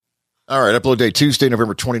All right, Upload Day, Tuesday,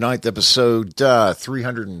 November 29th, episode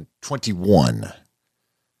 321.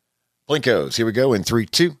 Blinkos, here we go in 3,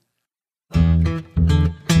 2.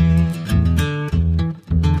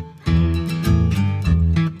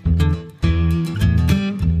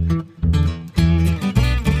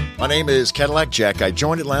 My name is Cadillac Jack. I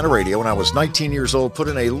joined Atlanta Radio when I was 19 years old, put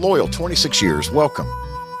in a loyal 26 years. Welcome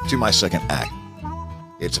to my second act.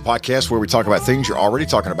 It's a podcast where we talk about things you're already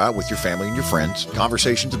talking about with your family and your friends,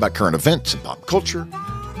 conversations about current events and pop culture,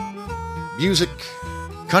 music,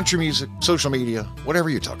 country music, social media,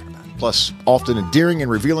 whatever you're talking about. Plus, often endearing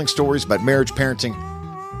and revealing stories about marriage, parenting,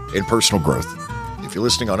 and personal growth. If you're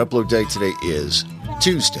listening on Upload Day, today is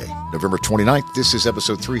Tuesday, November 29th. This is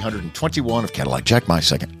episode 321 of Cadillac Jack, my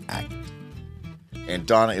second act. And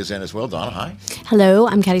Donna is in as well. Donna, hi. Hello,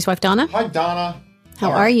 I'm Caddy's wife, Donna. Hi, Donna.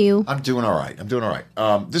 How are you? I'm doing all right.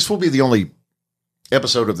 This will be the only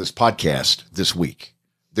episode of this podcast this week.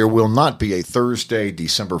 There will not be a Thursday,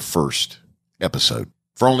 December 1st episode.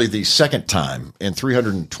 For only the second time in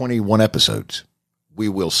 321 episodes, we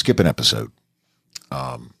will skip an episode.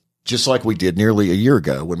 Just like we did nearly a year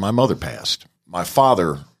ago when my mother passed. My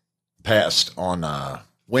father passed on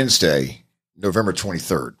Wednesday, November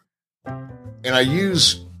 23rd. And I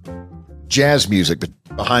use jazz music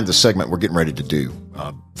behind the segment we're getting ready to do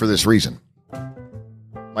for this reason.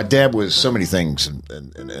 My dad was so many things,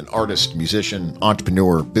 an artist, musician,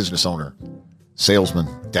 entrepreneur, business owner, salesman,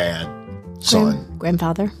 dad, son,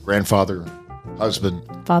 Grandfather, husband,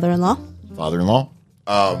 father-in-law.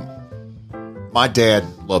 My dad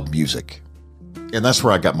loved music, and that's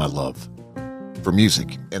where I got my love for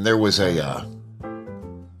music. And there was a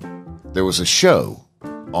show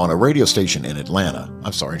on a radio station in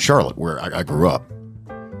Charlotte, where I grew up.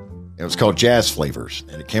 It was called Jazz Flavors,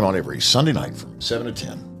 and it came on every Sunday night from 7 to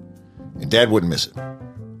 10. And Dad wouldn't miss it.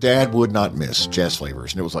 Dad would not miss Jazz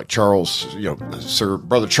Flavors. And it was like Charles,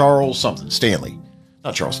 Brother Charles something, Stanley.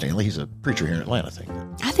 Not Charles Stanley, he's a preacher here in Atlanta, I think.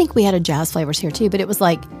 I think we had a Jazz Flavors here too, but it was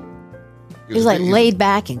like laid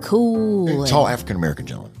back and cool. Tall African-American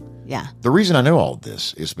gentleman. Yeah. The reason I know all of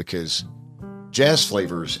this is because Jazz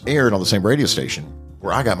Flavors aired on the same radio station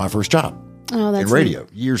where I got my first job in radio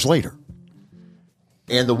years later.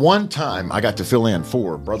 And the one time I got to fill in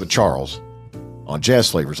for Brother Charles on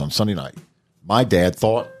Jazz Flavors on Sunday night, my dad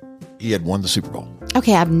thought he had won the Super Bowl.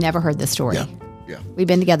 Okay, I've never heard this story. Yeah. We've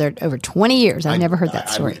been together over 20 years. I've never heard that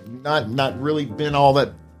story. Not really been all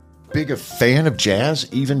that big a fan of jazz,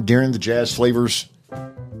 even during the Jazz Flavors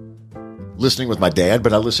listening with my dad,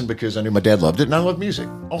 but I listened because I knew my dad loved it, and I love music,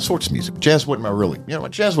 all sorts of music. Jazz wasn't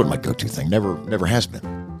jazz wasn't my go-to thing, never has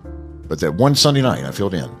been. But that one Sunday night, I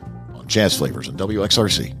filled in on Jazz Flavors on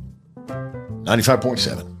WXRC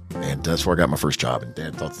 95.7, and that's where I got my first job, and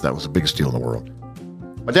Dad thought that was the biggest deal in the world.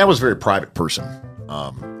 My dad was a very private person.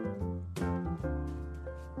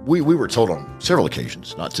 We were told on several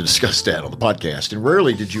occasions not to discuss Dad on the podcast, and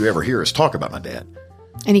rarely did you ever hear us talk about my dad.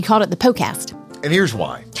 And he called it the Podcast. And here's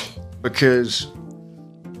why. Because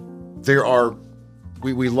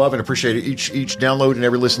we love and appreciate each download and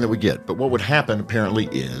every listen that we get. But what would happen apparently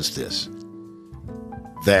is this,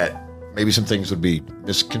 that maybe some things would be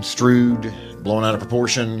misconstrued, blown out of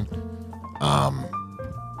proportion. And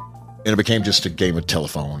it became just a game of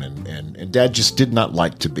telephone. And Dad just did not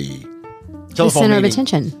like to be the center of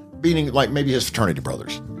attention. Meaning like maybe his fraternity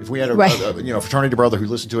brothers. If we had a fraternity brother who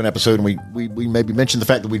listened to an episode and we maybe mentioned the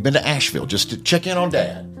fact that we've been to Asheville just to check in on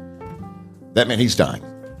Dad, that meant he's dying.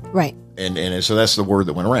 Right. And so that's the word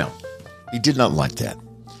that went around. He did not like that.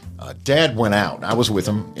 Dad went out. I was with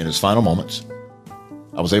him in his final moments.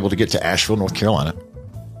 I was able to get to Asheville, North Carolina,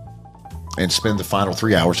 and spend the final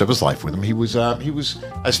 3 hours of his life with him.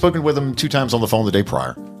 I'd spoken with him 2 times on the phone the day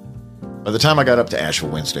prior. By the time I got up to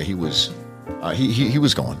Asheville Wednesday, he was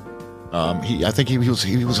gone. I think he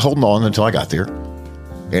was holding on until I got there,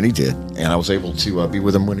 and he did. And I was able to be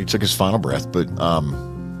with him when he took his final breath. But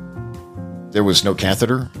there was no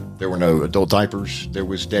catheter. There were no adult diapers.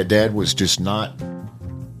 Dad was just not.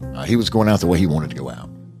 He was going out the way he wanted to go out,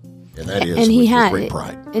 and that is with great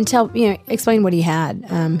pride. Explain what he had.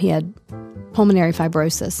 He had pulmonary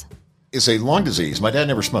fibrosis. It's a lung disease. My dad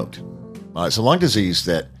never smoked. It's a lung disease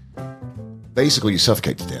that basically you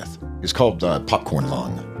suffocate to death. It's called popcorn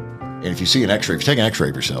lung. And if you see an X-ray, if you take an X-ray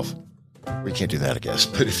of yourself, we can't do that, I guess.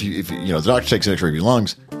 But if the doctor takes an X-ray of your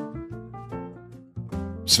lungs,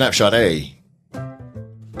 snapshot A,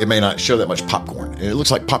 it may not show that much popcorn. And it looks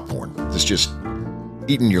like popcorn that's just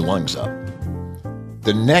eating your lungs up.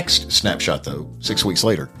 The next snapshot, though, 6 weeks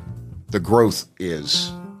later, the growth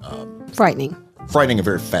is frightening and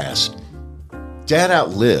very fast. Dad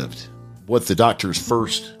outlived what the doctors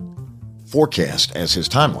first forecast as his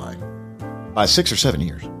timeline. By 6 or 7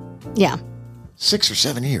 years. Yeah. 6 or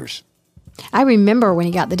 7 years. I remember when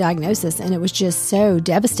he got the diagnosis, and it was just so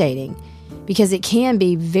devastating because it can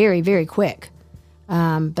be very, very quick.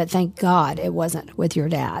 But thank God it wasn't with your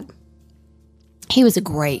dad. He was a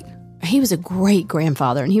great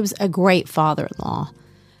grandfather, and he was a great father-in-law.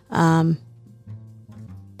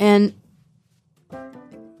 And,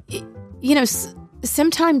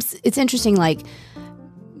 sometimes it's interesting, like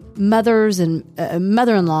mothers and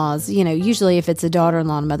mother-in-laws, usually if it's a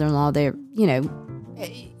daughter-in-law and mother-in-law, they're,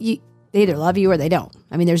 they either love you or they don't.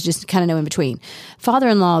 I mean, there's just kind of no in between.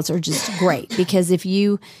 Father-in-laws are just great because if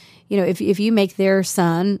you make their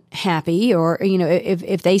son happy, or,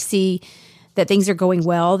 if they see that things are going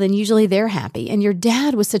well, then usually they're happy. And your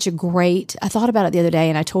dad was such a great, I thought about it the other day,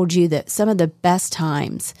 and I told you that some of the best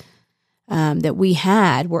times that we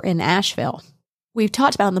had were in Asheville. We've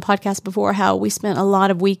talked about on the podcast before how we spent a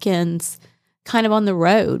lot of weekends kind of on the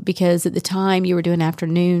road because at the time you were doing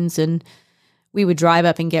afternoons, and we would drive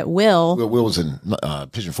up and get Will. Will was in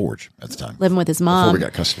Pigeon Forge at the time. Living with his mom. Before we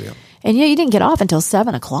got custody of him. And you didn't get off until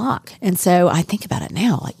 7 o'clock. And so I think about it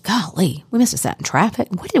now, like, golly, we must have sat in traffic.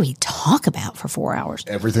 What did we talk about for 4 hours?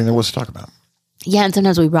 Everything there was to talk about. Yeah, and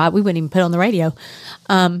sometimes we wouldn't even put it on the radio.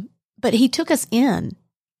 But he took us in.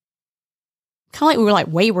 Kind of like we were like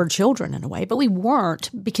wayward children in a way, but we weren't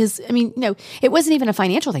because, it wasn't even a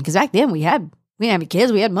financial thing because back then we didn't have any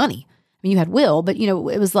kids, we had money. I mean, you had Will, but, it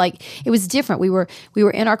was like, it was different. We were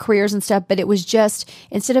in our careers and stuff, but it was just,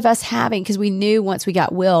 instead of us having, because we knew once we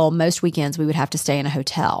got Will, most weekends we would have to stay in a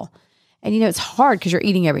hotel. And, it's hard because you're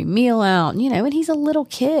eating every meal out, and he's a little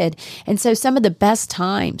kid. And so some of the best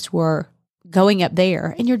times were going up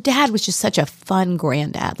there. And your dad was just such a fun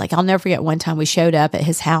granddad. Like, I'll never forget one time we showed up at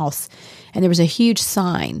his house and there was a huge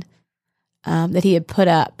sign that he had put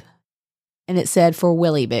up and it said, "For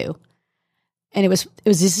Willie Boo." And it was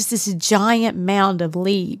just this giant mound of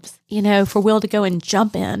leaves, for Will to go and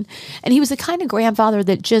jump in. And he was the kind of grandfather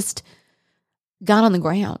that just got on the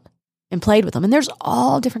ground and played with them. And there's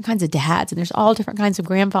all different kinds of dads and there's all different kinds of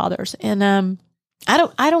grandfathers. And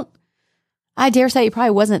I dare say he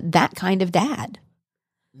probably wasn't that kind of dad.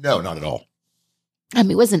 No, not at all. I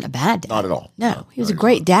mean, he wasn't a bad dad. Not at all. No, he was a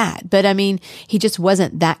great dad. But he just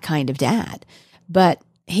wasn't that kind of dad. But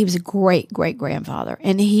he was a great, great grandfather.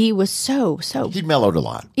 And he was so. He mellowed a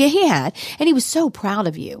lot. Yeah, he had. And he was so proud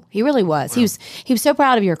of you. He really was. Wow. He was so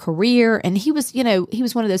proud of your career. And he was, he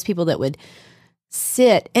was one of those people that would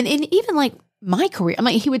sit and even like my career.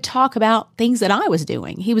 He would talk about things that I was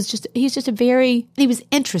doing. He was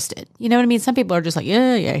interested. You know what I mean? Some people are just like,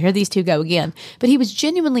 yeah, here these two go again. But he was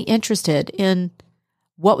genuinely interested in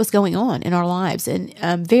what was going on in our lives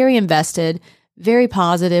and very invested, very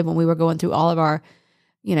positive when we were going through all of our,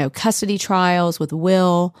 custody trials with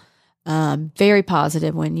Will, very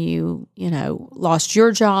positive when you lost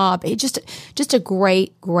your job. Just a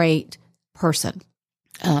great, great person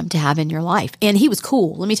to have in your life. And he was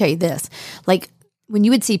cool. Let me tell you this, like when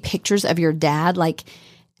you would see pictures of your dad, like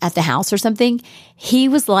at the house or something, he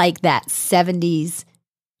was like that 70s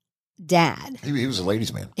dad. He was a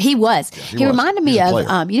ladies' man. He was. Yeah, he reminded me of,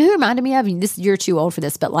 who reminded me of, you're too old for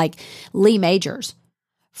this, but like Lee Majors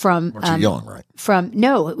from. We're too young, right?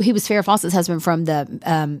 No, he was Farrah Fawcett's husband from the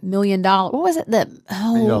 $1 Million. What was it? The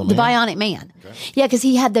Bionic Man. Okay. Yeah, because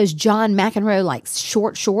he had those John McEnroe like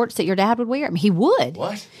short shorts that your dad would wear. He would.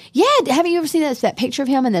 What? Yeah. Haven't you ever seen that picture of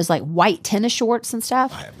him in those like white tennis shorts and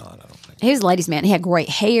stuff? I have not. I don't think. He was a ladies' man. He had great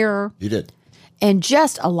hair. He did. And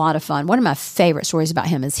just a lot of fun. One of my favorite stories about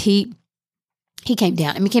him is he came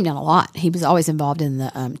down. He came down a lot. He was always involved in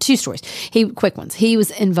the two stories. Quick ones. He was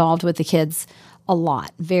involved with the kids a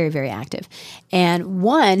lot. Very, very active. And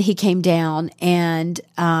one, he came down and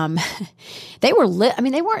they were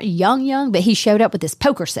they weren't young, but he showed up with this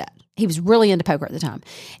poker set. He was really into poker at the time.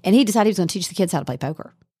 And he decided he was going to teach the kids how to play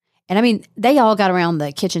poker. And they all got around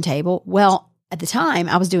the kitchen table. Well, at the time,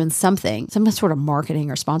 I was doing some sort of marketing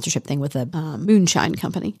or sponsorship thing with a moonshine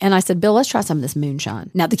company. And I said, Bill, let's try some of this moonshine.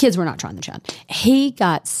 Now, the kids were not trying the moonshine. He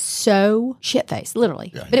got so shit-faced,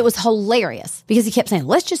 literally. Yeah, but it was hilarious because he kept saying,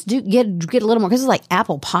 let's just get a little more. Because it's like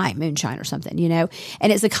apple pie moonshine or something, And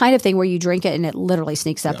it's the kind of thing where you drink it and it literally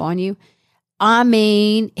sneaks up on you.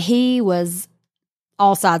 He was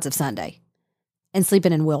all sides of Sunday and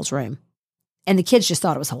sleeping in Will's room. And the kids just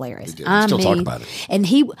thought it was hilarious. They did. Still talk about it. And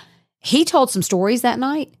he told some stories that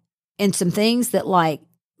night and some things that like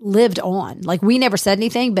lived on. Like we never said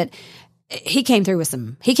anything, but he came through with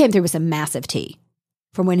some massive tea.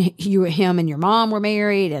 from when him and your mom were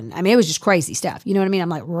married. And I mean, it was just crazy stuff. You know what I mean? I'm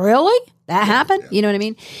like, really? That happened? You know what I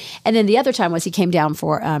mean? And then the other time was he came down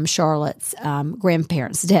for Charlotte's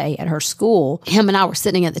grandparents' day at her school. Him and I were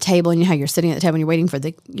sitting at the table, and you know how you're sitting at the table and you're waiting for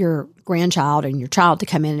your grandchild and your child to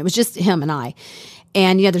come in. And it was just him and I.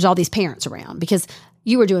 And, there's all these parents around because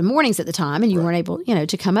you were doing mornings at the time and you weren't able,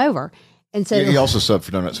 to come over. And so he also subbed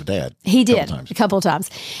for Donuts with Dad. He did a couple of times.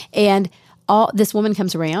 And this woman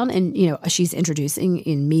comes around and, she's introducing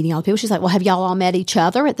and meeting all the people. She's like, well, have y'all all met each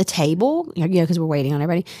other at the table? Because we're waiting on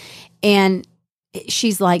everybody. And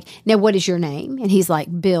she's like, now, what is your name? And he's like,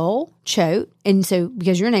 Bill Choate. And so,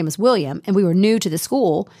 because your name is William, and we were new to the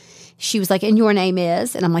school, she was like, and your name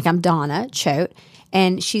is? And I'm like, I'm Donna Choate.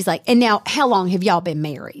 And she's like, and now, how long have y'all been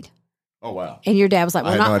married? Oh, wow. And your dad was like,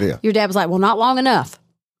 well, I had no idea. Your dad was like, well, not long enough.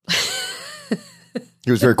 He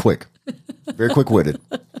was very quick, very quick-witted.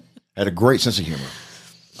 Had a great sense of humor.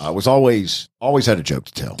 Was always had a joke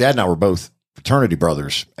to tell. Dad and I were both fraternity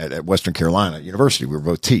brothers at Western Carolina University. We were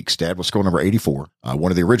both Teeks. Dad was skull number 84,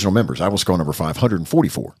 one of the original members. I was skull number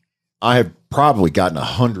 544. I have probably gotten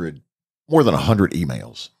more than 100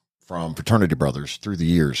 emails from fraternity brothers through the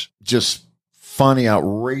years. Just funny,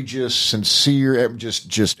 outrageous, sincere,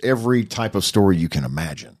 just every type of story you can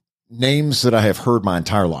imagine. Names that I have heard my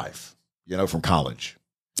entire life, from college.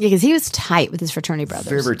 Yeah, because he was tight with his fraternity brothers.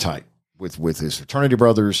 Very, very tight with his fraternity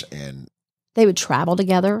brothers, and they would travel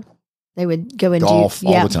together. They would go and golf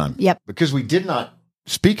all the time. Yep. Because we did not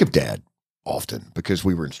speak of Dad often because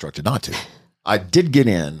we were instructed not to. I did get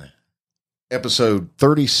in episode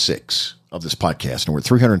 36 of this podcast, and we're at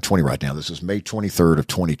 320 right now. This is May 23rd of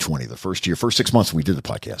 2020, the first 6 months we did the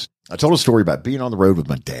podcast. I told a story about being on the road with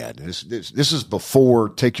my dad. This is before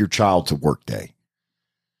Take Your Child to Work Day.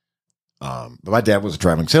 But my dad was a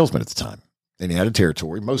traveling salesman at the time, and he had a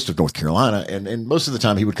territory, most of North Carolina, and most of the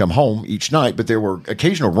time he would come home each night, but there were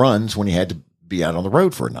occasional runs when he had to be out on the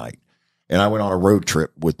road for a night. And I went on a road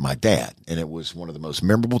trip with my dad, and it was one of the most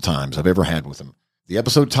memorable times I've ever had with him. The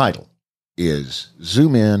episode title is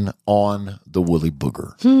Zoom In on the Woolly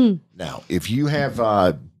Booger. Now, if you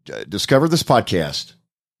have discovered this podcast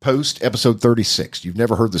post episode 36, you've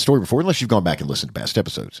never heard the story before, unless you've gone back and listened to past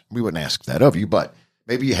episodes. We wouldn't ask that of you, but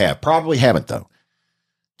maybe you have. Probably haven't, though.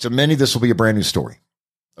 To many, this will be a brand new story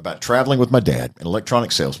about traveling with my dad, an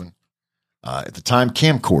electronic salesman. At the time,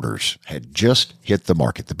 camcorders had just hit the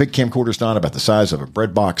market. The big camcorders, Don, about the size of a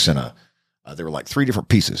bread box, and there were like 3 different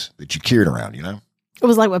pieces that you carried around, It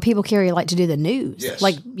was like what people carry to do the news. Yes.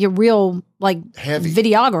 Like your real, heavy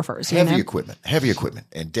videographers. Heavy equipment.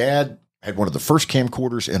 And Dad had one of the first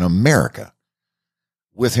camcorders in America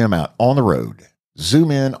with him out on the road. Zoom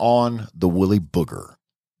in on the Woolly Booger.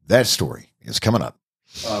 That story is coming up.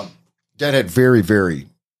 Dad had very, very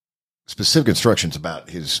specific instructions about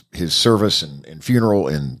his service and funeral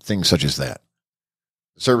and things such as that.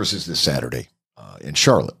 The service is this Saturday in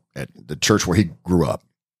Charlotte at the church where he grew up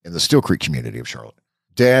in the Steel Creek community of Charlotte.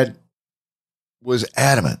 Dad was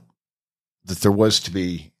adamant that there was to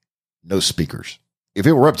be no speakers. If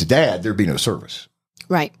it were up to Dad, there'd be no service.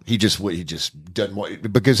 Right. He just doesn't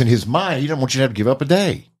want, because in his mind, he doesn't want you to have to give up a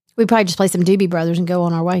day. We'd probably just play some Doobie Brothers and go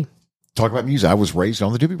on our way. Talk about music. I was raised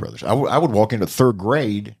on the Doobie Brothers. I would walk into 3rd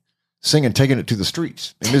grade singing, taking it to the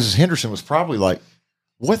streets. And Mrs. Henderson was probably like,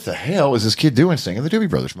 what the hell is this kid doing singing the Doobie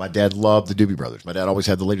Brothers? My dad loved the Doobie Brothers. My dad always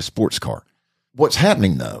had the latest sports car. What's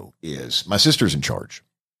happening, though, is my sister's in charge.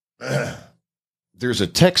 There's a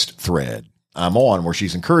text thread I'm on where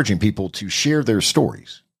she's encouraging people to share their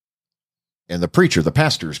stories. And the preacher, the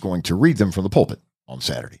pastor, is going to read them from the pulpit on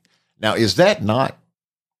Saturday. Now, is that not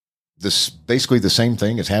basically the same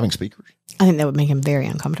thing as having speakers? I think that would make him very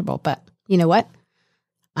uncomfortable. But you know what?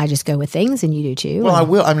 I just go with things, and you do too. Well, I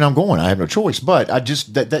will. I mean, I'm going. I have no choice. But I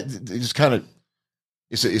just that is kind of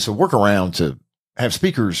it's a workaround to have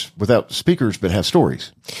speakers without speakers, but have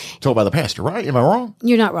stories told by the pastor. Right? Am I wrong?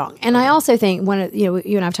 You're not wrong. And I also think you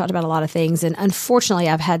and I've talked about a lot of things, and unfortunately,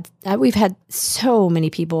 we've had so many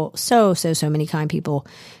people, so many kind people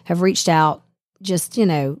have reached out, just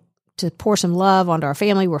to pour some love onto our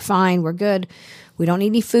family. We're fine. We're good. We don't need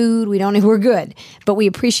any food. We're good. But we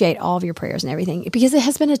appreciate all of your prayers and everything, because it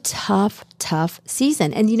has been a tough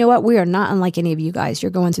season. And you know what? We are not unlike any of you guys.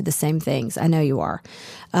 You're going through the same things. I know you are.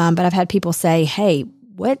 But I've had people say, hey,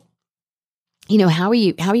 how are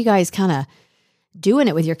you guys kind of doing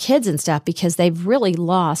it with your kids and stuff? Because they've really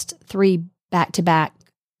lost 3 back-to-back,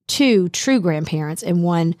 2 true grandparents and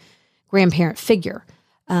 1 grandparent figure.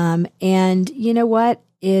 And you know what?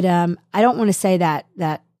 I don't want to say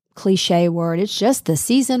that cliche word. It's just the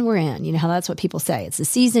season we're in. You know how that's what people say. It's the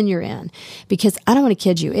season you're in. Because I don't want to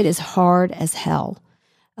kid you. It is hard as hell.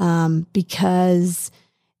 Because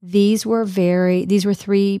these were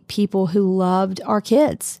three people who loved our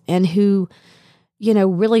kids and who,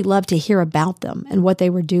 really loved to hear about them and what they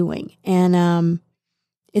were doing. And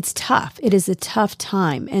it's tough. It is a tough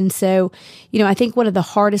time. And so, I think one of the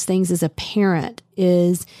hardest things as a parent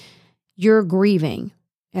is you're grieving.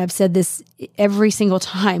 I've said this every single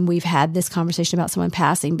time we've had this conversation about someone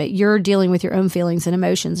passing, but you're dealing with your own feelings and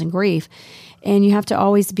emotions and grief. And you have to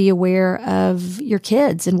always be aware of your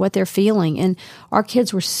kids and what they're feeling. And our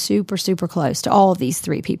kids were super, super close to all of these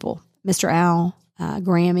three people, Mr. Al,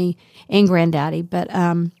 Grammy, and Granddaddy. But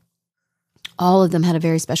all of them had a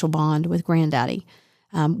very special bond with Granddaddy.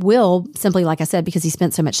 Will, simply like I said, because he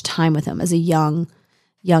spent so much time with him as a young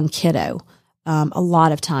kiddo. A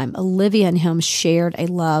lot of time. Olivia and him shared a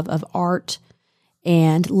love of art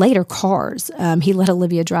and later cars. He let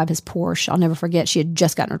Olivia drive his Porsche. I'll never forget. She had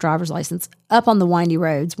just gotten her driver's license up on the windy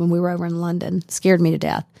roads when we were over in London. Scared me to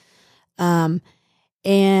death. And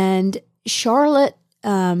Charlotte,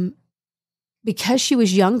 because she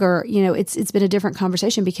was younger, it's been a different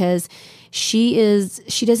conversation because she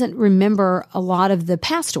doesn't remember a lot of the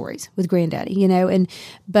past stories with Granddaddy,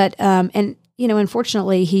 but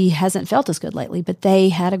unfortunately, he hasn't felt as good lately, but they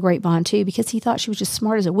had a great bond too because he thought she was just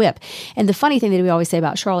smart as a whip. And the funny thing that we always say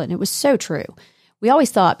about Charlotte, and it was so true, we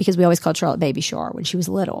always thought, because we always called Charlotte Baby Char when she was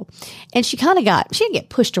little, and she didn't get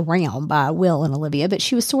pushed around by Will and Olivia, but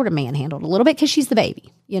she was sort of manhandled a little bit because she's the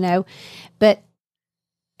baby, But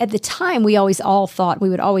at the time, we always all thought, we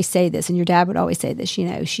would always say this, and your dad would always say this, she's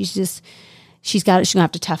going to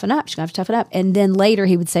have to toughen up. She's going to have to toughen up. And then later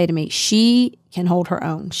he would say to me, she can hold her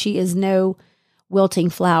own. She is no wilting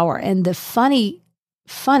flower. And the funny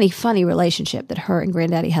relationship that her and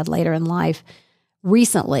Granddaddy had later in life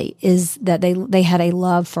recently is that they had a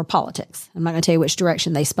love for politics. I'm not going to tell you which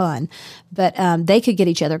direction they spun, but they could get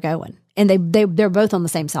each other going. And they're both on the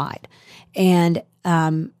same side. And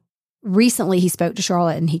recently he spoke to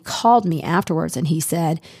Charlotte and he called me afterwards and he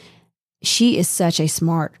said, she is such a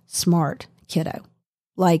smart kiddo.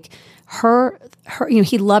 Like her,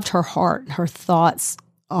 he loved her heart, her thoughts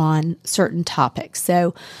on certain topics.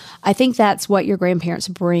 So I think that's what your grandparents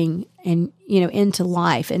bring into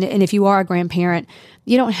life. And if you are a grandparent,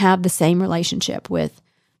 you don't have the same relationship with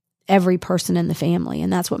every person in the family.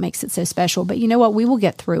 And that's what makes it so special. But you know what? We will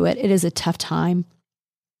get through it. It is a tough time.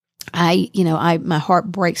 My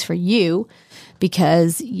heart breaks for you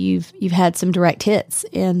because you've had some direct hits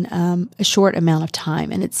in a short amount of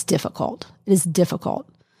time, and it's difficult. It is difficult.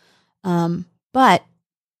 But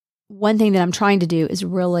one thing that I'm trying to do is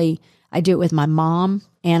I do it with my mom,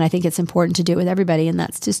 and I think it's important to do it with everybody, and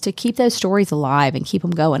that's just to keep those stories alive and keep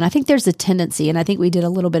them going. I think there's a tendency, and I think we did a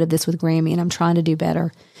little bit of this with Grammy, and I'm trying to do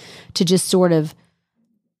better, to just sort of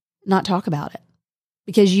not talk about it.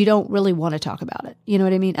 Because you don't really want to talk about it. You know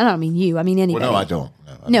what I mean? I don't mean you. I mean anybody. Well, no, I don't.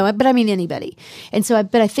 No, but I mean anybody. And so,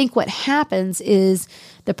 but I think what happens is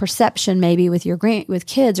the perception maybe with with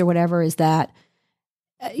kids or whatever is that,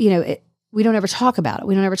 we don't ever talk about it.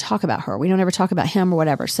 We don't ever talk about her. We don't ever talk about him or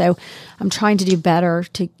whatever. So I'm trying to do better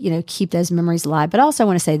to, keep those memories alive. But I also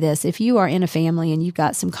want to say this, if you are in a family and you've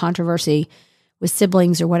got some controversy with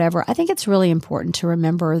siblings or whatever, I think it's really important to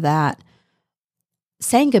remember that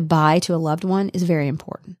saying goodbye to a loved one is very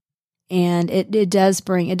important. And it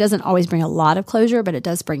doesn't always bring a lot of closure, but it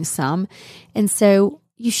does bring some. And so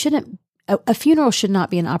a funeral should not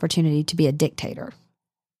be an opportunity to be a dictator.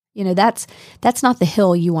 That's not the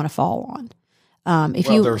hill you want to fall on.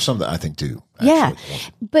 There are some that I think do. Actually. Yeah.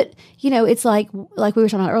 But, it's like we were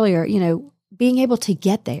talking about earlier, being able to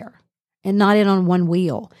get there and not in on one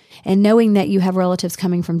wheel, and knowing that you have relatives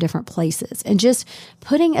coming from different places, and just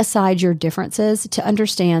putting aside your differences to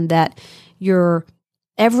understand that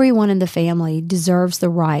everyone in the family deserves the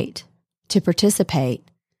right to participate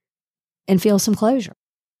and feel some closure.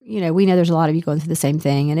 We know there's a lot of you going through the same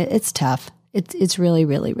thing, and it's tough. It's really,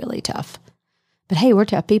 really, really tough. But hey, we're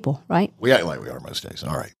tough people, right? We act like we are most days.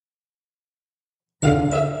 All right.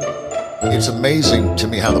 It's amazing to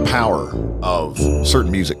me how the power of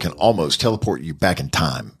certain music can almost teleport you back in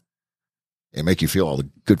time and make you feel all the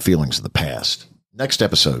good feelings of the past. Next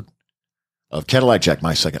episode of Cadillac Jack,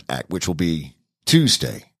 My Second Act, which will be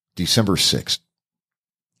Tuesday, December 6th,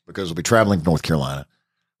 because we'll be traveling to North Carolina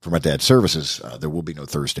for my dad's services. There will be no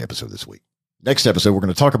Thursday episode this week. Next episode, we're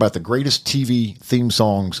going to talk about the greatest TV theme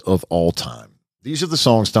songs of all time. These are the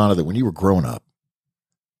songs, Donna, that when you were growing up,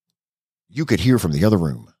 you could hear from the other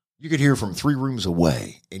room. You could hear from 3 rooms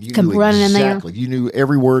away, and you knew exactly. You knew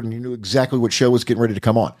every word, and you knew exactly what show was getting ready to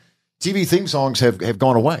come on. TV theme songs have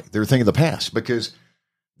gone away. They're a thing of the past because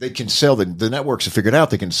they can sell. The networks have figured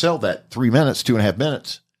out they can sell that 3 minutes, 2.5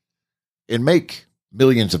 minutes, and make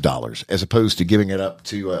millions of dollars as opposed to giving it up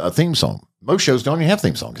to a theme song. Most shows don't even have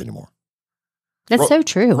theme songs anymore. That's so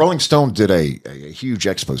true. Rolling Stone did a huge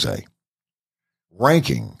expose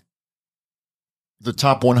ranking the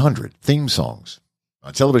top 100 theme songs,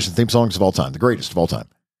 television theme songs of all time, the greatest of all time.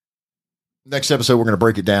 Next episode, we're going to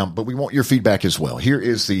break it down, but we want your feedback as well. Here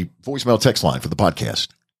is the voicemail text line for the podcast.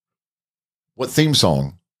 What theme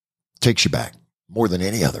song takes you back more than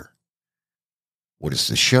any other? What is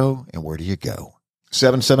the show and where do you go?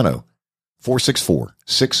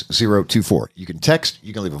 770-464-6024. You can text,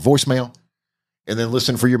 you can leave a voicemail, and then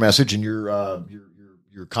listen for your message and your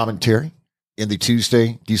commentary in the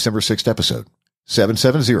Tuesday, December 6th episode.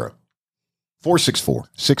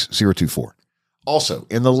 770-464-6024. Also,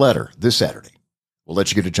 in the letter this Saturday, we'll let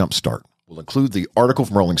you get a jump start. We'll include the article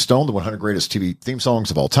from Rolling Stone, the 100 greatest TV theme songs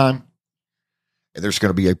of all time. And there's going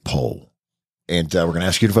to be a poll. And we're going to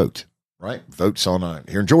ask you to vote, right? Votes on,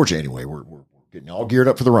 here in Georgia anyway. We're getting all geared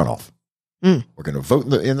up for the runoff. We're going to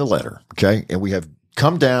vote in the letter, okay? And we have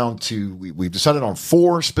come down to, we've decided on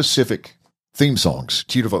 4 specific theme songs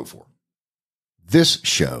to you to vote for. This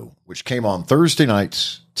show, which came on Thursday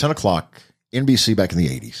nights, 10 o'clock, NBC back in the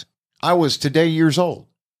 80s. I was today years old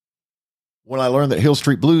when I learned that Hill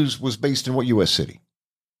Street Blues was based in what U.S. city?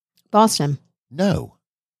 Boston. No.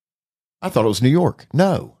 I thought it was New York.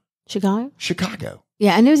 No. Chicago? Chicago.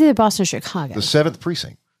 Yeah, I knew it was either Boston or Chicago. The 7th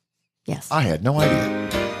precinct. Yes. I had no idea.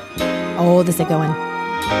 Oh, this is going.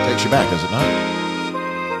 Takes you back, does it not?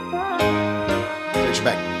 Takes you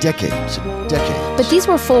back decades and decades. But these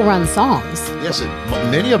were full-run songs. Yes,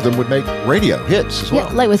 many of them would make radio hits as well.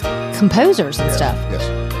 Yeah, like with composers and stuff. Yes.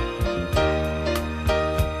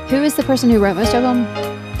 Who is the person who wrote most of them?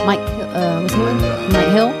 Mike, was he Mike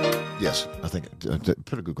Hill? Yes, I think,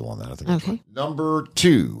 put a Google on that. I think. Okay. Right. Number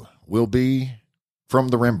 2 will be from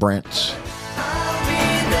the Rembrandts.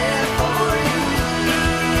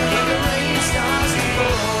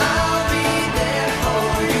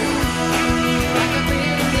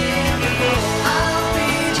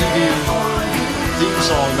 Theme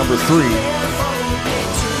song number 3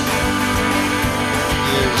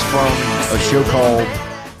 is from a show called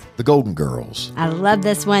The Golden Girls. I love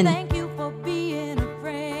this one. Thank you for being a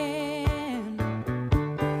friend.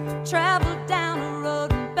 Travel down the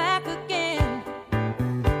road and back again.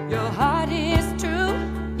 Your heart is true.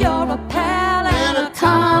 You're a pal and a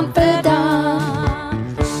confidant.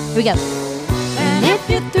 Here we go. And if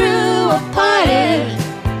you threw a party,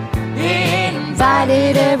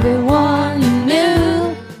 invited everyone you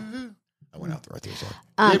knew. I went out there right there.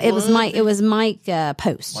 It was Mike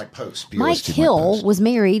Post. Mike Post. Mike Hill was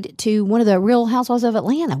married to one of the Real Housewives of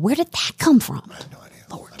Atlanta. Where did that come from? I have no idea.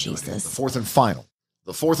 Lord Jesus. The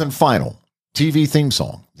fourth and final TV theme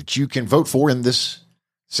song that you can vote for in this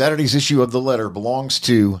Saturday's issue of The Letter belongs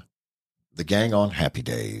to the gang on Happy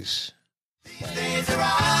Days. All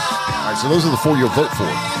right, so those are the 4 you'll vote for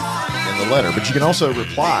in the letter, but you can also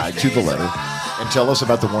reply to the letter and tell us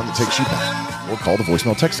about the one that takes you back. Or call the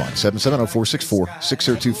voicemail text line,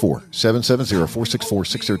 770-464-6024,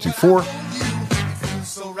 770-464-6024.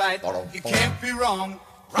 So right, you can't be wrong.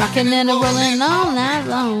 Rocking and rolling all night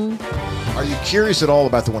long. Are you curious at all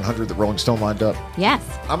about the 100 that Rolling Stone lined up? Yes.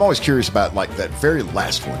 I'm always curious about like that very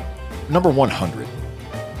last one, number 100.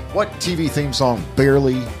 What TV theme song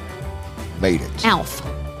barely made it? Alf.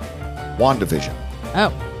 WandaVision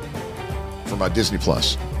Oh. from Disney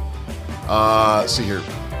Plus. Let's see here.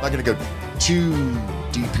 I'm not going to go too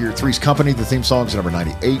deep here. Three's Company, the theme song's number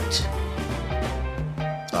 98.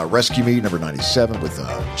 Rescue Me, number 97 with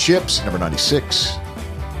Chips, number 96.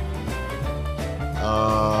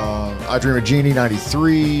 I Dream of Jeannie,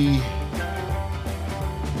 93.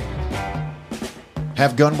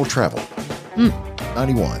 Have Gun Will Travel,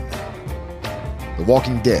 91. The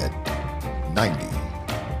Walking Dead, 90.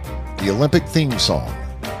 The Olympic theme song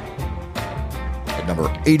at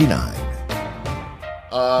number 89.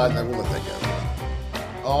 And then we'll let that go.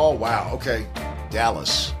 Oh, wow. Okay.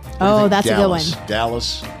 Dallas. What do you Oh, think? that's a good one.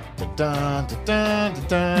 Dallas. Da-dun, da-dun,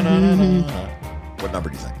 da-dun, da-dun. What number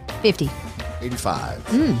do you think? 50. 85.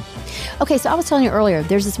 Okay, so I was telling you earlier,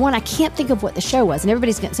 there's this one, I can't think of what the show was, and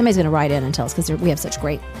somebody's going to write in and tell us because we have such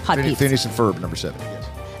great hot peeps. Phineas and Ferb, number 7. Yes.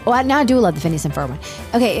 Well, now I do love the Phineas and Ferb one.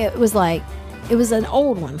 Okay, it was an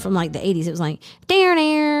old one from like the 80s. It was like, It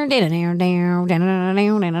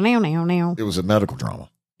was a medical drama.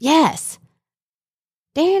 yes.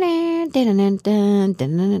 You know what I'm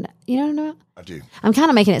talking about? I do. I'm kind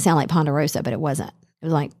of making it sound like Ponderosa, but it wasn't. It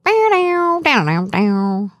was like, anyway,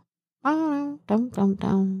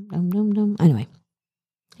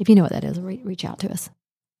 if you know what that is, reach out to us.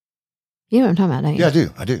 You know what I'm talking about, don't you? Yeah,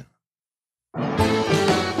 I do.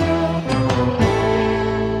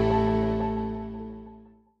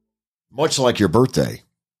 Much like your birthday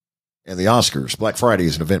and the Oscars, Black Friday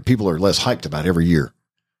is an event people are less hyped about every year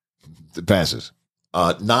that passes.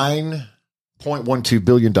 $9.12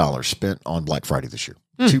 billion spent on Black Friday this year.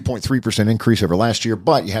 2.3% increase over last year,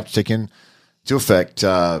 but you have to take into effect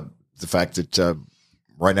the fact that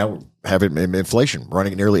right now we have inflation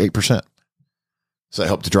running at nearly 8%. So that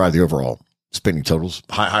helped to drive the overall spending totals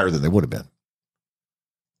higher than they would have been.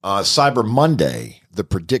 Cyber Monday, the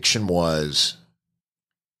prediction was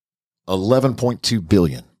 $11.2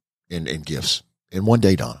 billion in gifts in one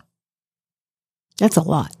day, Donna. That's a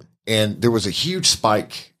lot. And there was a huge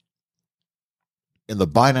spike in the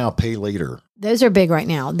buy now, pay later. Those are big right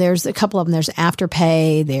now. There's a couple of them. There's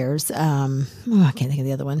Afterpay. There's, I can't think of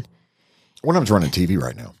the other one. One of them's running TV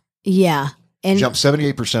right now. Yeah. And jumped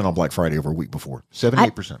 78% on Black Friday over a week before.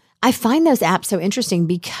 78%. I find those apps so interesting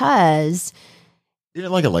because you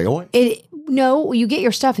didn't like a layaway? No, you get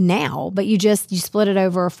your stuff now, but you split it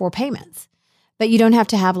over 4 payments. But you don't have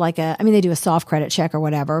to have they do a soft credit check or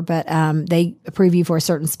whatever, but they approve you for a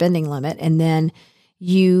certain spending limit. And then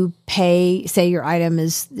you pay, say your item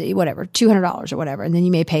is whatever, $200 or whatever. And then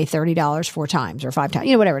you may pay $30 4 times or 5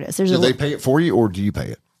 times, whatever it is. Do they pay it for you or do you pay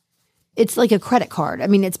it? It's like a credit card. I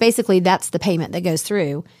mean, it's basically that's the payment that goes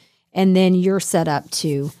through. And then you're set up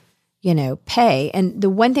to, pay. And the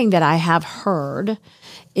one thing that I have heard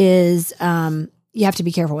is you have to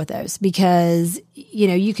be careful with those because,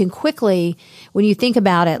 you can quickly, when you think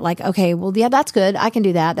about it, like, okay, well, yeah, that's good. I can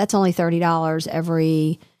do that. That's only $30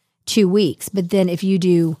 every 2 weeks. But then if you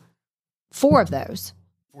do 4 of those.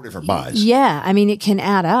 4 different buys. Yeah. I mean, it can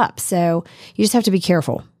add up. So you just have to be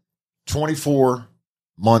careful. 24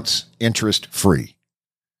 months interest free.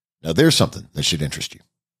 Now there's something that should interest you.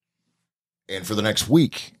 And for the next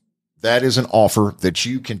week, that is an offer that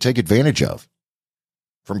you can take advantage of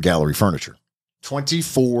from Gallery Furniture.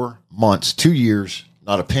 24 months, 2 years,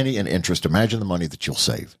 not a penny in interest. Imagine the money that you'll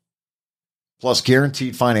save. Plus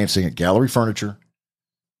guaranteed financing at Gallery Furniture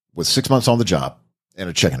with 6 months on the job and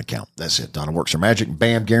a checking account. That's it. Donna works her magic.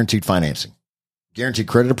 Bam, guaranteed financing. Guaranteed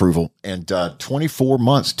credit approval and 24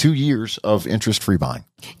 months, 2 years of interest-free buying.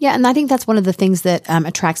 Yeah, and I think that's one of the things that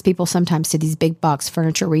attracts people sometimes to these big box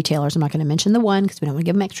furniture retailers. I'm not going to mention the one because we don't want to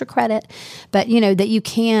give them extra credit. But, that you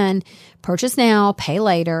can purchase now, pay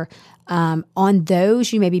later. On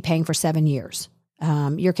those, you may be paying for 7 years.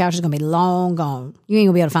 Your couch is going to be long gone. You ain't going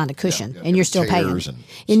to be able to find a cushion, and you're still paying.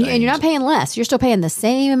 And you're not paying less. You're still paying the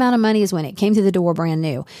same amount of money as when it came through the door brand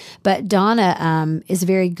new. But Donna is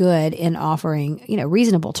very good in offering,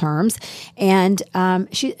 reasonable terms. And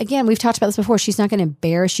we've talked about this before. She's not going to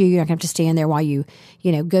embarrass you. You're not going to have to stand there while you,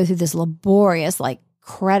 go through this laborious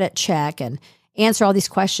credit check and answer all these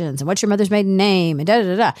questions and what's your mother's maiden name and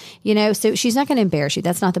so she's not going to embarrass you.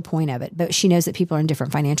 That's not the point of it, but she knows that people are in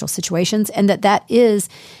different financial situations and that is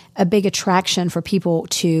a big attraction for people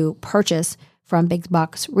to purchase from big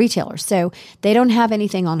box retailers. So they don't have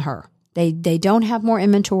anything on her. They don't have more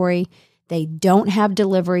inventory. They don't have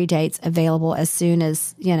delivery dates available as soon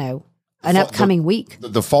as, an upcoming week.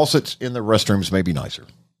 The faucets in the restrooms may be nicer.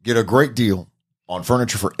 Get a great deal on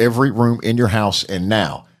furniture for every room in your house. And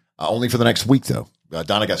now, only for the next week, though.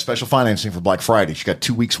 Donna got special financing for Black Friday. She got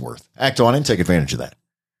 2 weeks worth. Act on it and take advantage of that.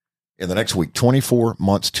 In the next week, 24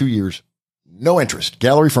 months, 2 years, no interest.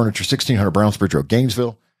 Gallery Furniture, 1600 Brownsbridge Road,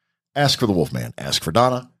 Gainesville. Ask for the Wolfman. Ask for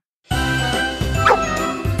Donna.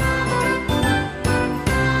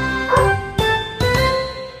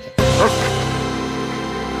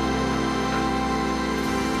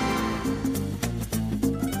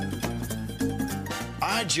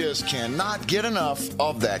 I just cannot get enough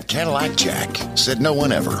of that Cadillac Jack. Said no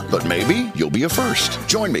one ever, but maybe you'll be a first.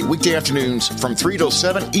 Join me weekday afternoons from 3 till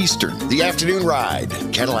 7 Eastern. The Afternoon Ride,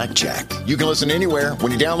 Cadillac Jack. You can listen anywhere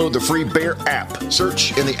when you download the free Bear app.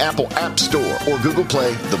 Search in the Apple App Store or Google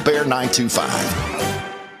Play the Bear 925.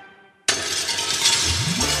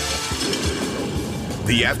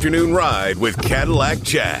 The Afternoon Ride with Cadillac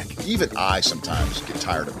Jack. Even I sometimes get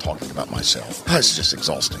tired of talking about myself. It's just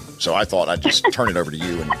exhausting. So I thought I'd just turn it over to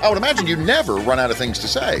you. And I would imagine you never run out of things to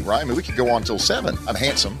say, right? I mean, we could go on till 7. I'm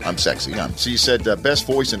handsome. I'm sexy. So you said best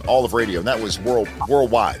voice in all of radio, and that was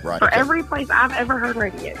worldwide, right? For every place I've ever heard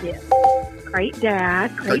radio, yes. Great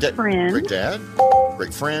dad, great friend. Great dad,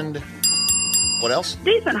 great friend. What else?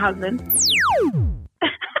 Decent husband.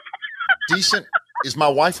 Decent. Is my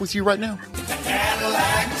wife with you right now?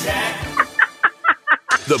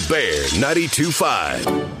 The Bear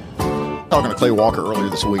 92.5. Talking to Clay Walker earlier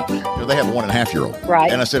this week. They have a 1.5-year-old. Right.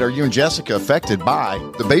 And I said, are you and Jessica affected by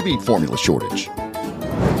the baby formula shortage?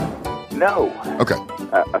 No. Okay.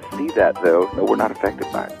 I see that, though. No, we're not affected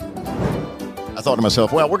by it. I I thought to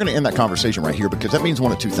myself, well, we're going to end that conversation right here because that means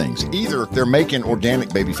one of two things. Either they're making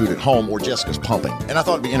organic baby food at home or Jessica's pumping. And I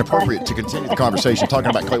thought it'd be inappropriate to continue the conversation talking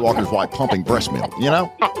about Clay Walker's wife pumping breast milk, you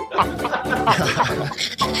know?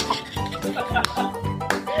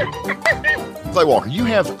 Clay Walker, you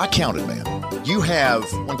have, I counted, man. You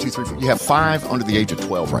have 1, 2, 3, 4. You have 5 under the age of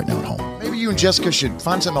 12 right now at home. Maybe you and Jessica should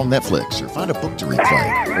find something on Netflix or find a book to read,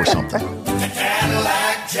 Clay, or something.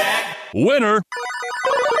 Cadillac Jack. Winner.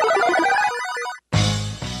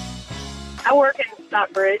 I work in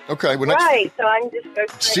Stockbridge. Okay, well, next, Right, so I can just go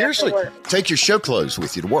straight seriously, after work. take your show clothes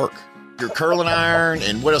with you to work. Your curling iron,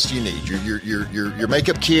 and what else do you need? Your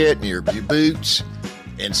makeup kit, and your boots,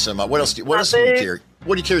 and some. What else? Do you boots. carry?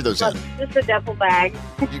 What do you carry those in? Just a duffel bag.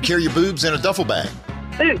 You carry your boobs in a duffel bag.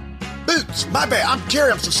 Boots. Boots. My bad. I'm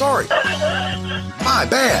so sorry. My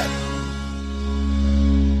bad.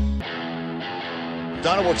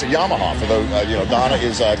 Donna works at Yamaha. For those, Donna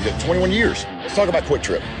is 21 years. Let's talk about Quick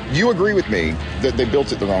Trip. You agree with me that they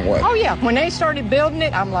built it the wrong way? Oh, yeah. When they started building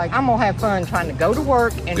it, I'm like, I'm going to have fun trying to go to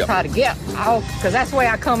work and Yep. try to get out, because that's the way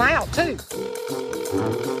I come out, too.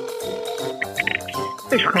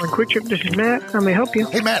 Thanks for calling Quick Trip. This is Matt. How may I help you?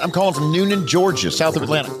 Hey, Matt, I'm calling from Noonan, Georgia, south of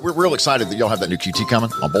Atlanta. We're real excited that y'all have that new QT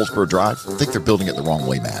coming on Bowlesboro Drive. I think they're building it the wrong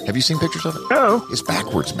way, Matt. Have you seen pictures of it? Oh, It's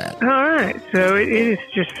backwards, Matt. all right. So it is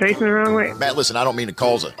just facing the wrong way. Matt, listen, I don't mean to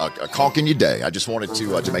cause a conk in your day. I just wanted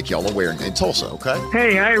to make y'all aware in Tulsa, okay?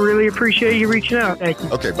 Hey, I really appreciate you reaching out. Thank you.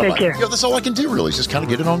 Okay, bye-bye. Take care. That's all I can do, really, is just kind of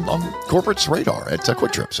get it on corporate's radar at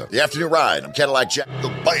Quick Trip. So, the afternoon ride. I'm Cadillac Jack the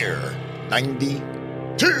Bear,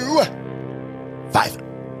 92.5.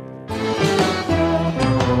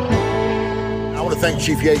 I want to thank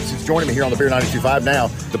Chief Yates, who's joining me here on the Bear 92.5 now.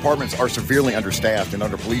 Departments are severely understaffed and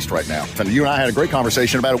under-policed right now. And you and I had a great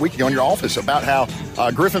conversation about a week ago in your office about how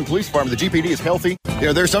Griffin Police Department, the GPD, is healthy. You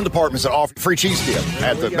know, there's some departments that offer free cheese dip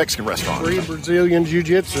at the Mexican restaurant. Free Brazilian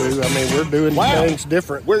Jiu-Jitsu. I mean, we're doing things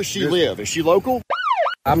different. Where's she live? Is she local?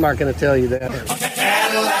 I'm not going to tell you that.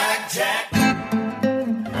 Cadillac Jack.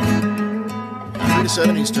 3 to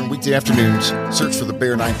 7 Eastern, weekday afternoons. Search for the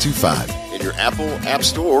Bear 925 in your Apple App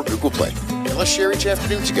Store or Google Play. And let's share each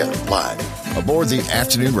afternoon together, live, aboard the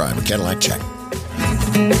afternoon ride with Cadillac Jack.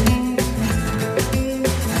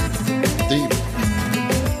 The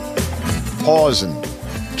Paws and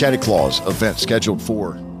Caddy Claus event scheduled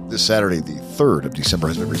for this Saturday, the 3rd of December,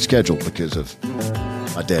 has been rescheduled because of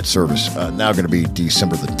my dad's service. Now going to be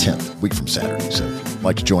December the 10th, a week from Saturday. So if you'd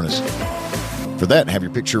like to join us for that, have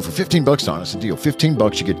your picture for $15 on us. A deal.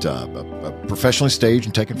 $15, you get a professionally staged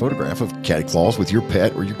and taken photograph of Caddy Claus with your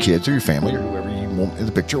pet or your kids or your family or whoever you want in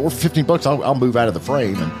the picture. Or for $15, I'll move out of the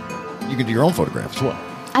frame and you can do your own photograph as well.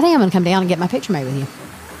 I think I'm going to come down and get my picture made with you.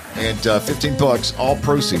 And $15, all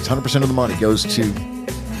proceeds, 100% of the money goes to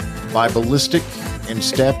buy ballistic and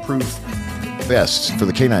stab-proof vests for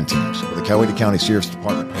the K-9 teams for the Coweta County Sheriff's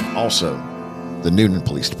Department and also the Noonan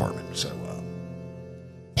Police Department. So,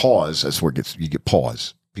 Paws, that's where you get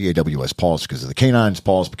Paws, P-A-W-S, Paws, because of the K-9s,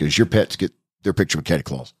 Paws, because your pets get their picture with Caddy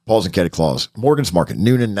Claus. Paws and Caddy Claus. Morgan's Market,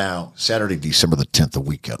 Noonan now, Saturday, December the 10th, a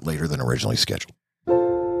week later than originally scheduled.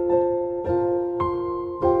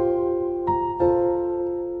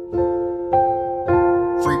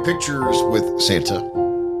 Free pictures with Santa.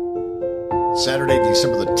 Saturday,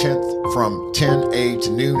 December the 10th from 10 a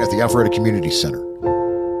to noon at the Alpharetta Community Center.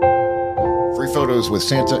 Free photos with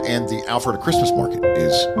Santa and the Alpharetta Christmas Market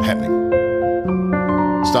is happening.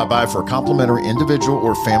 Stop by for a complimentary individual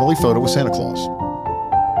or family photo with Santa Claus.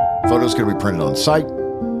 Photos can be printed on site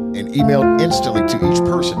and emailed instantly to each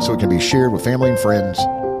person so it can be shared with family and friends.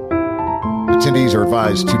 Attendees are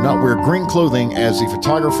advised to not wear green clothing as the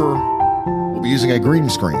photographer will be using a green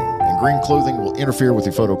screen, and green clothing will interfere with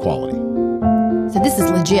the photo quality. So this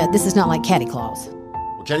is legit. This is not like Caddy Claus.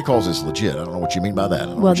 Well, Caddy Claus is legit. I don't know what you mean by that.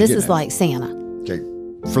 Well, this is like Santa. Okay,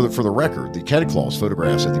 for the record, the Caddy Claus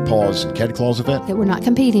photographs at the Paws and Caddy Claus event, That we're not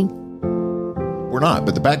competing. we're not,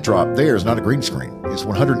 but the backdrop there is not a green screen. It's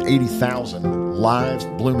 180,000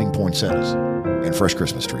 live blooming poinsettias and fresh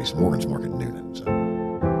Christmas trees, Morgan's Market in Noonan. So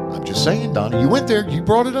I'm just saying, Donna, you went there. You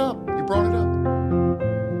brought it up.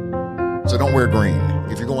 So don't wear green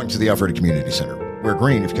if you're going to the Alpharetta Community Center. Wear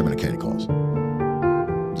green if you're coming to Caddy Claus.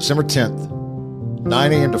 December 10th,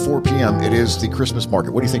 9 a.m. to 4 p.m. It is the Christmas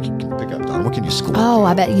market. What do you think you can pick up, Donna? What can you score? Oh,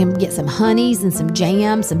 I bet you can get some honeys and some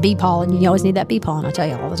jam, some bee pollen. You always need that bee pollen, I tell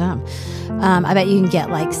you all the time. I bet you can get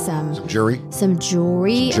like some jewelry,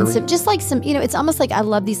 and some just like some, it's almost like I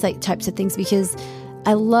love these like types of things because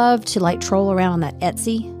I love to like troll around on that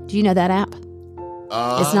Etsy. Do you know that app?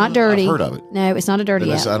 It's not dirty. I've heard of it. No, it's not a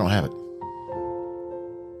dirty app. I don't have it.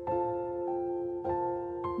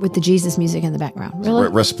 with the Jesus music in the background. Really?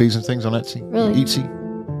 Recipes and things on Etsy? Really? Etsy?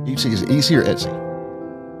 Is it Etsy or Etsy?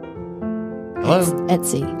 Hello? It's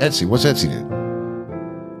Etsy. Etsy. What's Etsy do?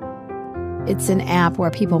 It's an app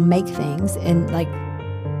where people make things and like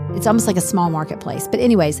it's almost like a small marketplace. But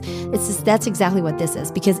anyways, that's exactly what this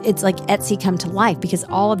is, because it's like Etsy come to life, because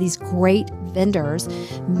all of these great vendors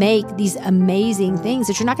make these amazing things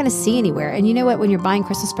that you're not going to see anywhere. And you know what? When you're buying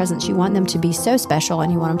Christmas presents, you want them to be so special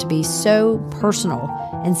and you want them to be so personal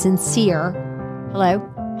and sincere. Hello?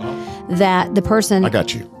 That the person... I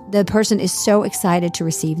got you. The person is so excited to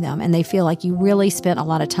receive them, and they feel like you really spent a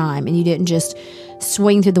lot of time and you didn't just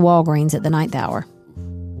swing through the Walgreens at the 9th hour.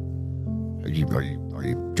 Are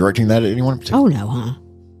you directing that at anyone in particular? Oh, no, huh?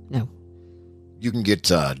 No. You can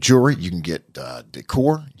get jewelry. You can get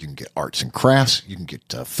decor. You can get arts and crafts. You can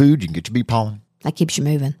get food. You can get your bee pollen. That keeps you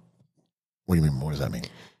moving. What do you mean? What does that mean?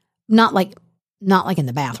 Not like in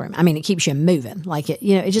the bathroom. I mean, it keeps you moving. Like it,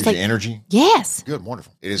 it's just gives like you energy. Yes. Good,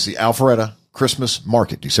 wonderful. It is the Alpharetta Christmas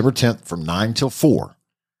Market, December 10th from 9 till 4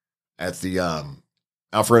 at the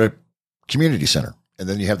Alpharetta Community Center. And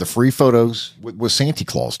then you have the free photos with Santa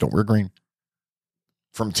Claus. Don't wear green.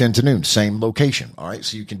 From 10 to noon, same location. All right.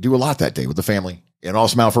 So you can do a lot that day with the family in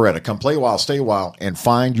awesome Alpharetta. Come play a while, stay a while, and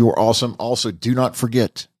find your awesome. Also, do not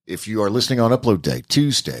forget, if you are listening on Upload Day,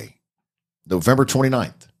 Tuesday, November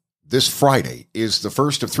 29th, this Friday is the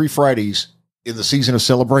first of 3 Fridays in the season of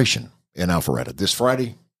celebration in Alpharetta. This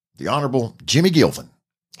Friday, the Honorable Jimmy Gilvin,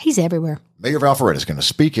 he's everywhere. Mayor of Alpharetta, is going to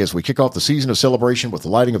speak as we kick off the season of celebration with the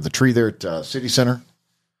lighting of the tree there at City Center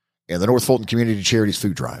and the North Fulton Community Charities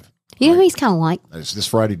Food Drive. You know who he's kind of like? It's this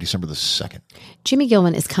Friday, December the 2nd. Jimmy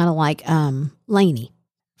Gilvin is kind of like Lainey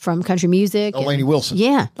from country music. Oh, Lainey Wilson.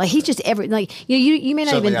 Yeah. Like he's just you may not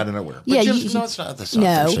Suddenly even. out of nowhere. But Yeah. Jim's, no, it's not. That's No.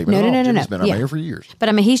 not fair statement at all. No. Jimmy's been our Yeah. mayor for years. But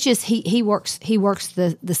I mean, he's just, he works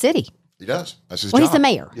the city. He does. That's his Well, job. he's the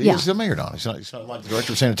mayor. Yeah. He's the mayor, Don. He's not like the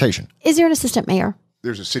director of sanitation. Is there an assistant mayor?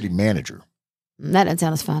 There's a city manager. That doesn't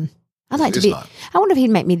sound as fun. I'd like to It's be. not. I wonder if he'd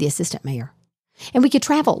make me the assistant mayor. And we could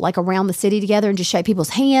travel like around the city together and just shake people's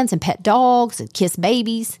hands and pet dogs and kiss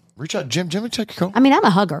babies. Reach out, Jim. Jimmy, take your call. I mean, I'm a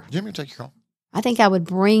hugger. Jimmy, take your call. I think I would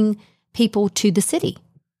bring people to the city.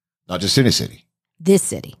 Not just any city. This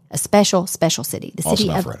city, a special city, the city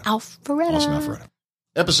Awesome of Alpharetta. Alpharetta. Awesome Alpharetta.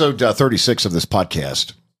 Episode 36 of this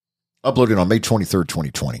podcast, uploaded on May 23rd,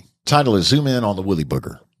 2020. Title is Zoom In on the Woolly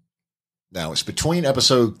Booger. Now, it's between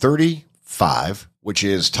episode 35, which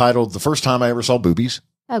is titled The First Time I Ever Saw Boobies,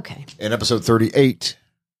 Okay. and episode 38,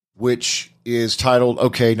 which is titled,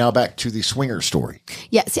 Okay, Now Back to the Swinger Story.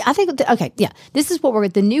 Yeah. See, I think, this is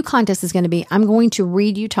what the new contest is going to be. I'm going to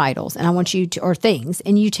read you titles and I want you to, or things,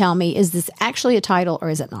 and you tell me, is this actually a title or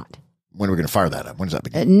is it not? When are we going to fire that up? When does that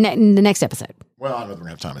begin? The next episode. Well, I don't know if we're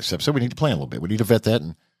going to have time this episode. We need to plan a little bit. We need to vet that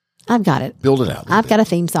and I've got it. build it out. I've got a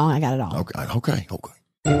theme song. I got it all. Okay.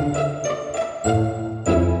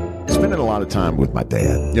 Spending a lot of time with my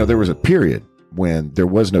dad. There was a period when there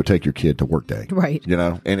was no take your kid to work day. Right.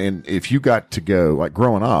 And if you got to go, like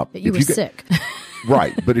growing up. But you were sick.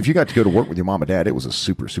 Right. But if you got to go to work with your mom and dad, it was a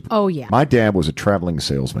super. Oh, yeah. My dad was a traveling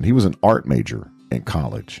salesman. He was an art major in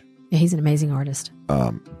college. Yeah, he's an amazing artist.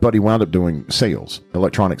 But he wound up doing sales,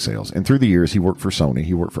 electronic sales. And through the years, he worked for Sony.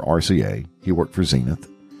 He worked for RCA. He worked for Zenith.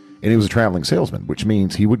 And he was a traveling salesman, which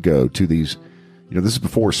means he would go to these, this is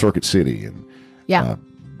before Circuit City and, Yeah.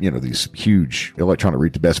 These huge electronic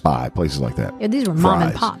retail, Best Buy, places like that. Yeah, these were mom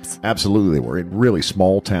and Fry's. pops. Absolutely, they were in really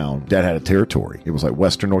small town. Dad had a territory. It was like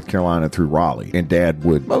Western North Carolina through Raleigh. And Dad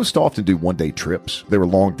would most often do one-day trips. They were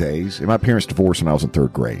long days. And my parents divorced when I was in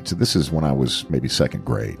 3rd grade. So this is when I was maybe 2nd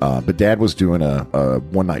grade. But Dad was doing a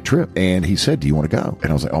one-night trip. And he said, do you want to go? And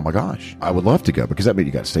I was like, oh my gosh, I would love to go. Because that meant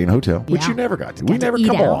you got to stay in a hotel, which Yeah. you never got to. Got We to never eat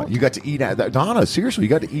come out. on. You got to eat out. Donna, seriously, you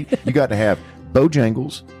got to eat. You got to have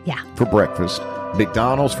Bojangles Yeah. for breakfast,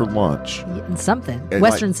 McDonald's for lunch. And something. And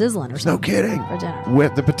Western like- Sizzling or No something. kidding. For dinner.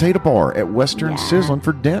 With the potato bar at Western Yeah. Sizzling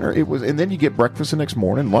for dinner. It was, and then you get breakfast the next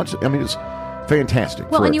morning, lunch. I mean, it's fantastic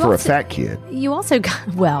Well, and you for a also- fat kid. You also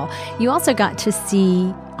got to see,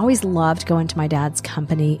 I always loved going to my dad's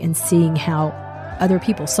company and seeing how other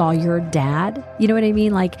people saw your dad. You know what I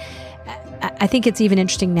mean? Like, I think it's even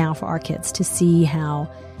interesting now for our kids to see how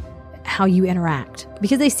you interact,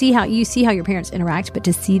 because they see how your parents interact, but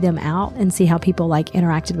to see them out and see how people like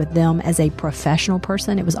interacted with them as a professional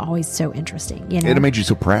person, it was always so interesting. And it made you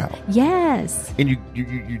so proud. Yes. And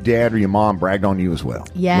your dad or your mom bragged on you as well.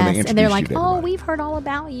 when Yes. they And they're introduced like, you to oh, everybody. we've heard all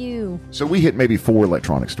about you. So we hit maybe 4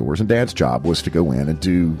 electronic stores, and Dad's job was to go in and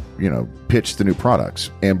do, pitch the new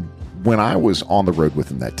products. And when I was on the road with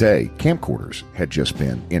him that day, camcorders had just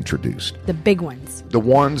been introduced. The big ones. The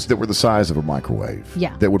ones that were the size of a microwave.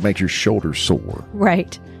 Yeah. That would make your shoulders sore.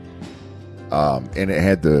 Right. And it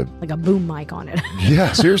had the... Like a boom mic on it.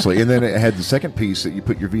 Yeah, seriously. And then it had the second piece that you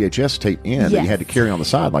put your VHS tape in that you had to carry on the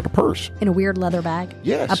side like a purse. In a weird leather bag?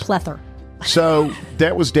 Yes. A plether. So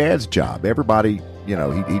that was Dad's job. Everybody, you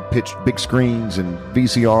know, he pitched big screens and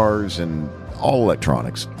VCRs and all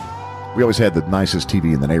electronics. We always had the nicest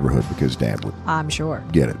TV in the neighborhood because Dad would I'm sure.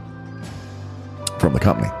 get it from the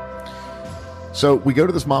company. So we go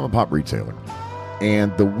to this mom and pop retailer.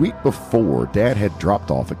 And the week before, Dad had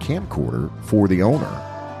dropped off a camcorder for the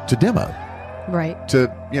owner to demo. Right.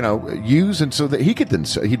 To, you know, use, and so that he could then,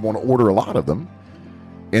 he'd want to order a lot of them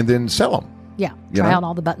and then sell them. Yeah. You Try know? out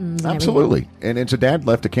all the buttons and Absolutely. And so Dad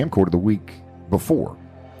left a camcorder the week before.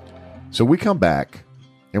 So we come back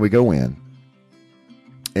and we go in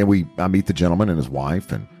and I meet the gentleman and his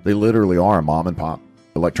wife, and they literally are a mom and pop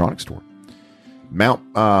electronics store.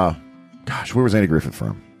 Where was Andy Griffith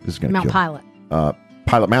from? This is going to Mount Pilot.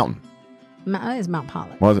 Pilot Mountain. That is Mount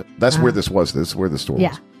Pilot. Was it? That's where this was. This is where the store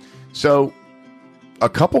was. So a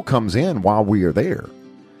couple comes in while we are there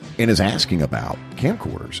and is asking about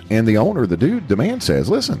camcorders. And the owner, the man says,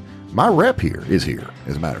 listen, my rep here is here.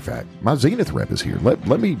 As a matter of fact, my Zenith rep is here.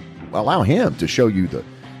 Let me allow him to show you the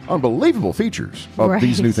unbelievable features of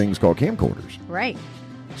these new things called camcorders. Right.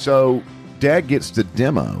 So Dad gets the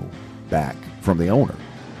demo back from the owner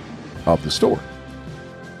of the store.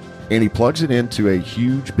 And he plugs it into a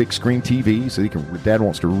huge big screen TV so Dad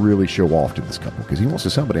wants to really show off to this couple because he wants to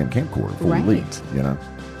sell a damn camcorder before he leaves, you know.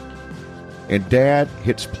 And Dad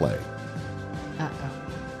hits play. Uh-oh.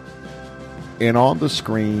 And on the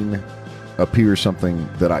screen appears something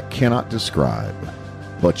that I cannot describe,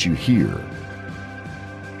 but you hear,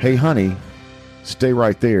 hey, honey, stay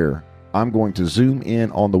right there. I'm going to zoom in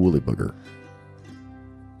on the woolly booger.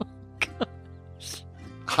 Oh,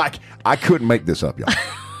 gosh. I couldn't make this up, y'all.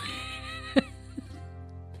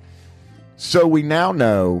 So we now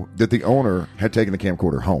know that the owner had taken the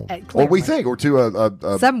camcorder home, or we think, or to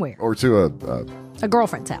a somewhere, or to a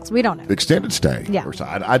girlfriend's house. We don't know. Extended stay. Yeah, or so.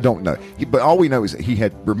 I don't know. But all we know is that he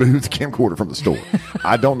had removed the camcorder from the store.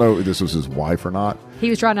 I don't know if this was his wife or not. He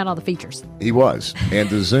was trying out all the features. He was, and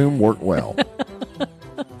the zoom worked well,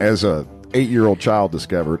 as a 8-year-old child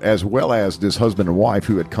discovered, as well as this husband and wife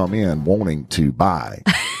who had come in wanting to buy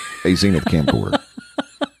a Zenith camcorder.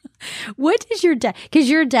 What did your dad, because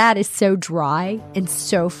your dad is so dry and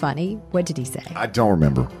so funny, what did he say? I don't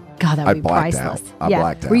remember. God, that would be priceless. I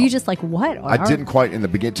blacked out. Were you just like, what? I didn't quite in the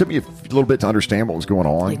beginning. It took me a little bit to understand what was going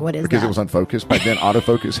on. Like, what is because that? It was unfocused. Back then,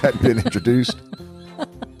 autofocus hadn't been introduced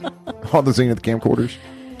on the Zenith camcorders.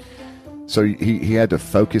 So he had to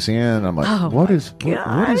focus in. I'm like, what is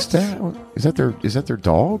that? Is that their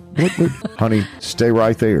dog? What? Honey, stay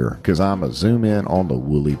right there because I'm a zoom in on the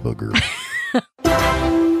woolly booger.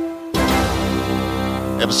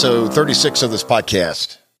 Episode 36 of this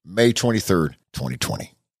podcast, May 23rd,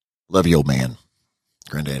 2020. Love you, old man.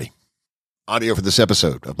 Granddaddy. Audio for this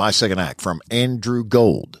episode of My Second Act from Andrew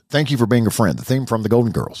Gold. Thank you for being a friend. The theme from The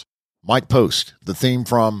Golden Girls. Mike Post, the theme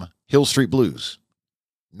from Hill Street Blues.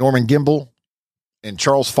 Norman Gimbel and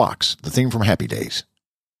Charles Fox, the theme from Happy Days.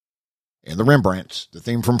 And the Rembrandts, the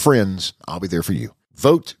theme from Friends. I'll be there for you.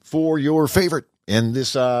 Vote for your favorite in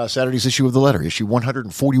this Saturday's issue of The Letter, issue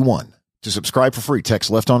 141. To subscribe for free,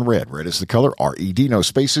 text left on red. Red is the color. R-E-D, no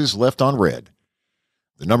spaces, left on red.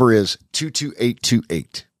 The number is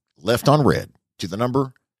 22828. Left on red to the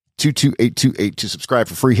number 22828 to subscribe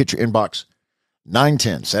for free. Hit your inbox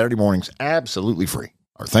 9:10 Saturday mornings, absolutely free.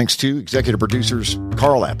 Our thanks to executive producers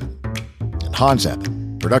Carl Appen and Hans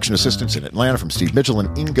Appen. Production assistants in Atlanta from Steve Mitchell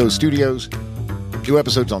and Ingo Studios. New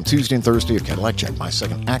episodes on Tuesday and Thursday of Cadillac Jack, My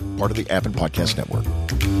Second Act, part of the Appen Podcast Network.